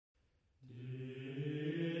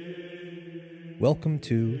Welcome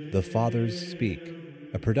to The Fathers Speak,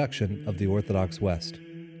 a production of the Orthodox West.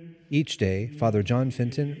 Each day, Father John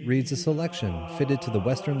Fenton reads a selection fitted to the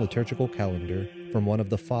Western liturgical calendar from one of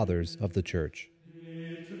the Fathers of the Church.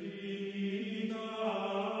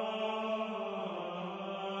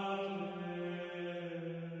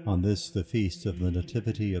 On this, the feast of the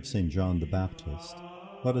Nativity of St. John the Baptist,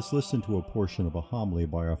 let us listen to a portion of a homily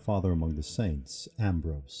by our Father among the Saints,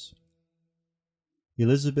 Ambrose.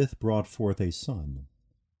 Elizabeth brought forth a son,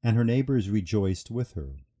 and her neighbors rejoiced with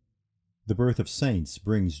her. The birth of saints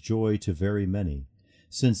brings joy to very many,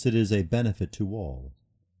 since it is a benefit to all,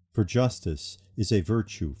 for justice is a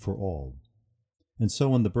virtue for all. And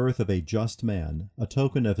so in the birth of a just man, a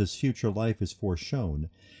token of his future life is foreshown,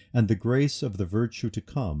 and the grace of the virtue to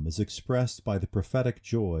come is expressed by the prophetic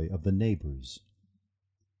joy of the neighbors.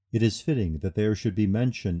 It is fitting that there should be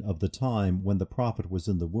mention of the time when the prophet was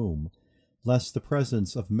in the womb, lest the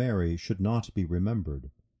presence of Mary should not be remembered.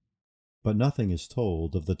 But nothing is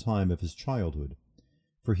told of the time of his childhood,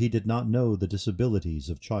 for he did not know the disabilities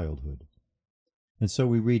of childhood. And so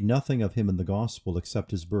we read nothing of him in the Gospel except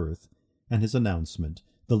his birth, and his announcement,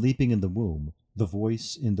 the leaping in the womb, the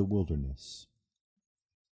voice in the wilderness.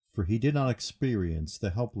 For he did not experience the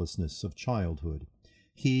helplessness of childhood,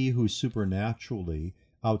 he who supernaturally,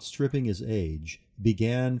 outstripping his age,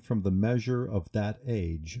 began from the measure of that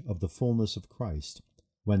age of the fullness of Christ,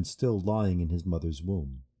 when still lying in his mother's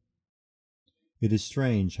womb. It is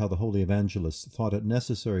strange how the holy evangelist thought it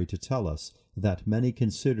necessary to tell us that many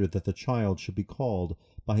considered that the child should be called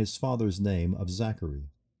by his father's name of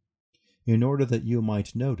Zachary, in order that you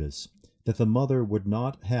might notice that the mother would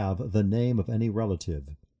not have the name of any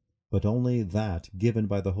relative, but only that given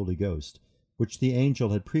by the Holy Ghost, which the angel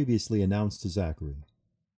had previously announced to Zachary.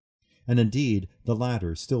 And indeed, the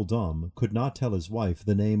latter, still dumb, could not tell his wife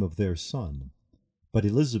the name of their son. But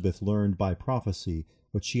Elizabeth learned by prophecy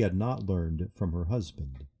what she had not learned from her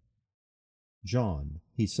husband. John,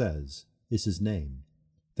 he says, is his name.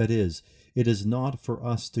 That is, it is not for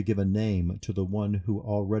us to give a name to the one who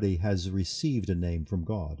already has received a name from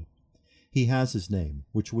God. He has his name,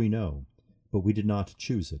 which we know, but we did not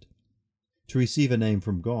choose it. To receive a name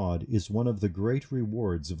from God is one of the great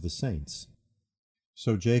rewards of the saints.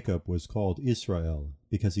 So Jacob was called Israel,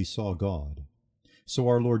 because he saw God. So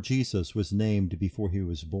our Lord Jesus was named before he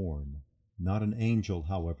was born. Not an angel,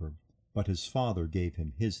 however, but his Father gave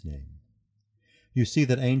him his name. You see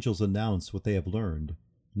that angels announce what they have learned,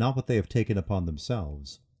 not what they have taken upon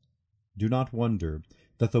themselves. Do not wonder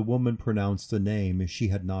that the woman pronounced a name she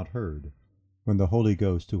had not heard, when the Holy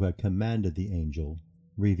Ghost, who had commanded the angel,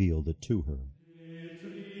 revealed it to her.